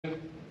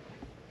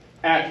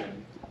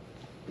Action.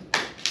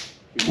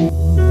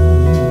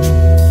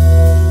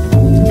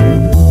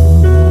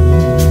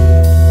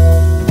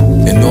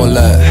 And all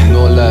that, and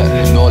all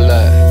that, and all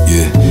that,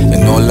 yeah,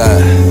 and all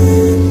that,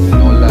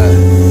 and all that.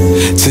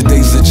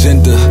 Today's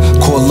agenda,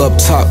 call up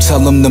top, tell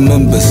them the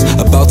members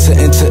about to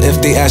enter.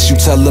 If they ask you,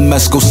 tell them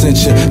Esco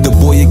sent you. The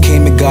boy that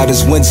came and got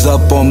his wins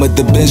up on with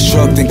the bench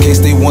truck in case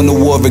they won a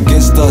war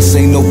against us.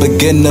 Ain't no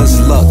beginner's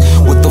luck.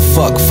 What the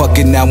fuck? Fuck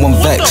it, now I'm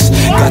vexed.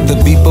 Got the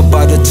beeper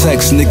by the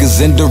text,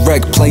 niggas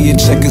indirect, playing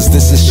checkers,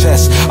 this is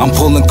chess. I'm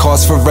pulling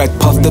cards for wreck,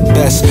 puff the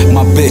best.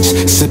 My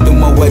bitch, sipping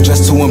my wet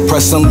dress to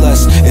impress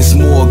unless it's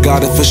more.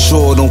 Got it for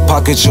sure, don't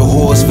pocket your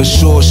horse for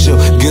sure. She'll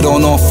get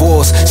on all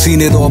fours,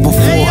 seen it all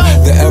before.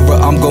 The era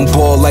I'm gon'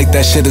 ball like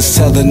that shit is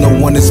telling, no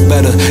one is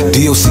better.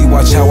 DOC,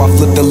 watch how I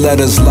flip the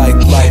letters like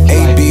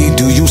AB,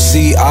 do you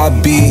see? I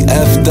be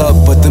effed up,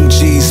 but them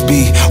G's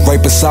be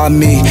right beside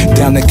me.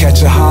 Down to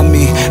catch a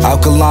homie,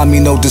 Alkalami,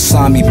 no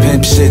Dasami,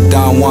 pimp shit,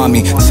 Don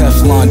Wami,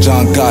 Teflon,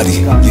 John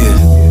Gotti, yeah.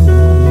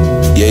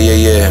 Yeah, yeah,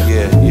 yeah.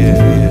 Yeah, yeah,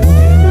 yeah.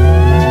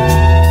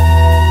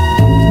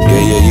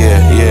 Yeah, yeah,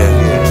 yeah, yeah.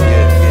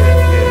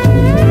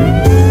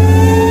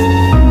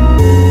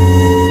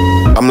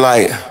 I'm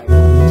like,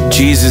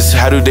 Jesus,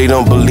 how do they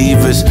don't believe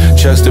us?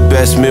 Chuck's the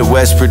best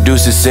Midwest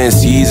producer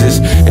since Jesus.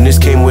 And this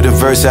came with a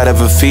verse out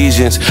of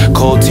Ephesians.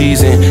 Cold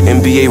teasing,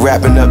 NBA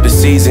wrapping up the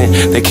season.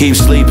 They keep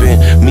sleeping,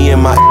 me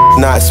and my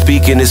not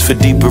speaking is for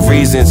deeper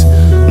reasons.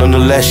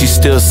 Nonetheless, you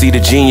still see the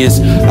genius.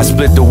 I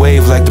split the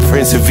wave like the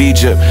Prince of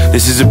Egypt.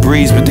 This is a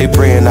breeze, but they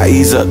praying I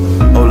ease up.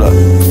 Hold up.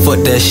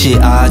 Fuck that shit,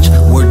 Aj.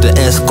 Word to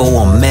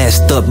Esco, I'm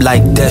masked up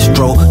like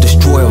Destro.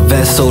 Destroy a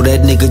vessel,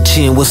 that nigga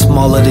chin was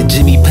smaller than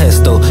Jimmy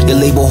Pesto. Your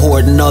label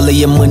hoarding all of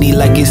your money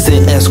like it's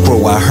in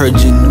escrow. I heard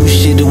your new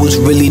shit, it was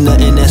really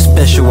nothing that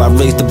special. I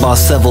raised the bar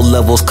several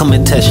levels, come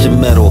and test your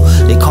metal.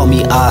 They call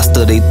me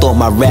Asta, they thought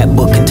my rap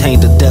book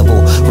contained the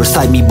devil.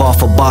 Recite me bar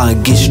for bar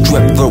and get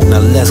strep throat, now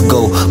let's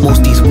go.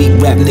 Most these weak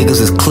rap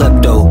niggas is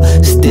klepto.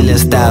 Stealing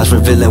styles,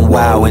 revealing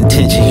wild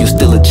intention. You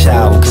still a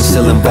child,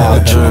 concealing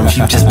vile germs.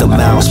 You just a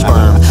mouse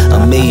sperm.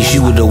 Amazed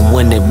you were the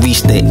one that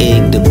reached the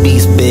egg. The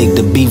beast begged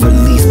to be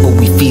released, but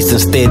we feast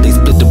instead. They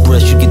split the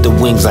breast, you get the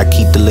wings, I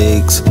keep the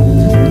legs.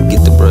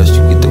 Get the breast,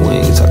 you get the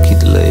wings, I keep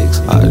the legs.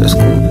 Alright, that's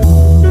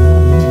cool.